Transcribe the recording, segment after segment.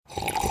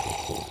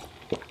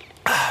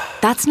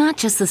That's not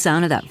just the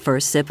sound of that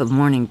first sip of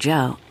Morning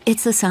Joe.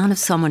 It's the sound of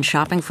someone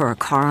shopping for a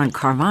car on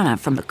Carvana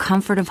from the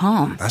comfort of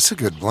home. That's a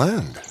good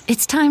blend.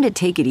 It's time to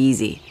take it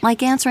easy,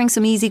 like answering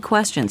some easy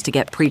questions to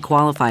get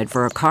pre-qualified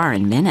for a car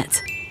in minutes.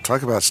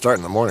 Talk about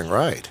starting the morning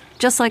right.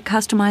 Just like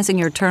customizing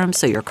your terms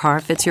so your car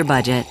fits your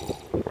budget.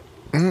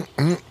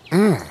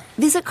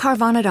 Visit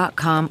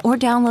Carvana.com or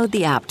download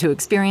the app to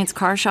experience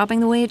car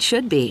shopping the way it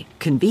should be.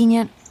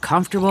 Convenient,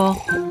 comfortable.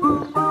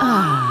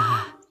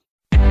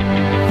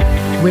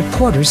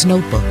 Reporter's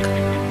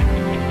Notebook.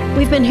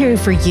 We've been hearing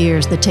for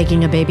years that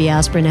taking a baby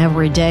aspirin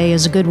every day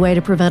is a good way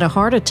to prevent a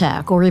heart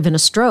attack or even a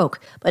stroke.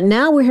 But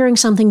now we're hearing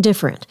something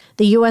different.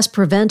 The U.S.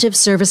 Preventive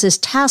Services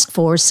Task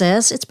Force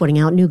says it's putting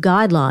out new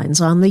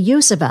guidelines on the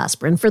use of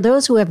aspirin for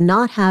those who have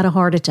not had a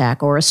heart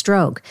attack or a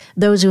stroke.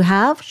 Those who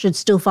have should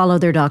still follow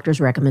their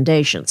doctor's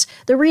recommendations.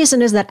 The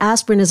reason is that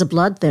aspirin is a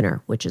blood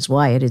thinner, which is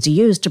why it is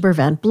used to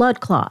prevent blood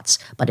clots.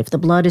 But if the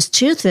blood is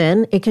too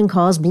thin, it can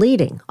cause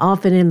bleeding,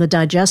 often in the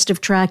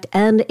digestive tract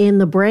and in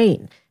the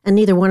brain. And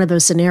neither one of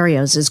those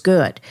scenarios is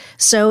good.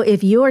 So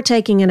if you're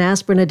taking an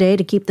aspirin a day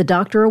to keep the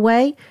doctor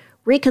away,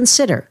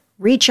 reconsider,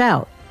 reach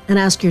out, and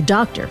ask your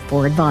doctor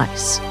for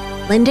advice.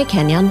 Linda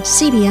Kenyon,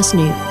 CBS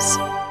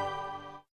News.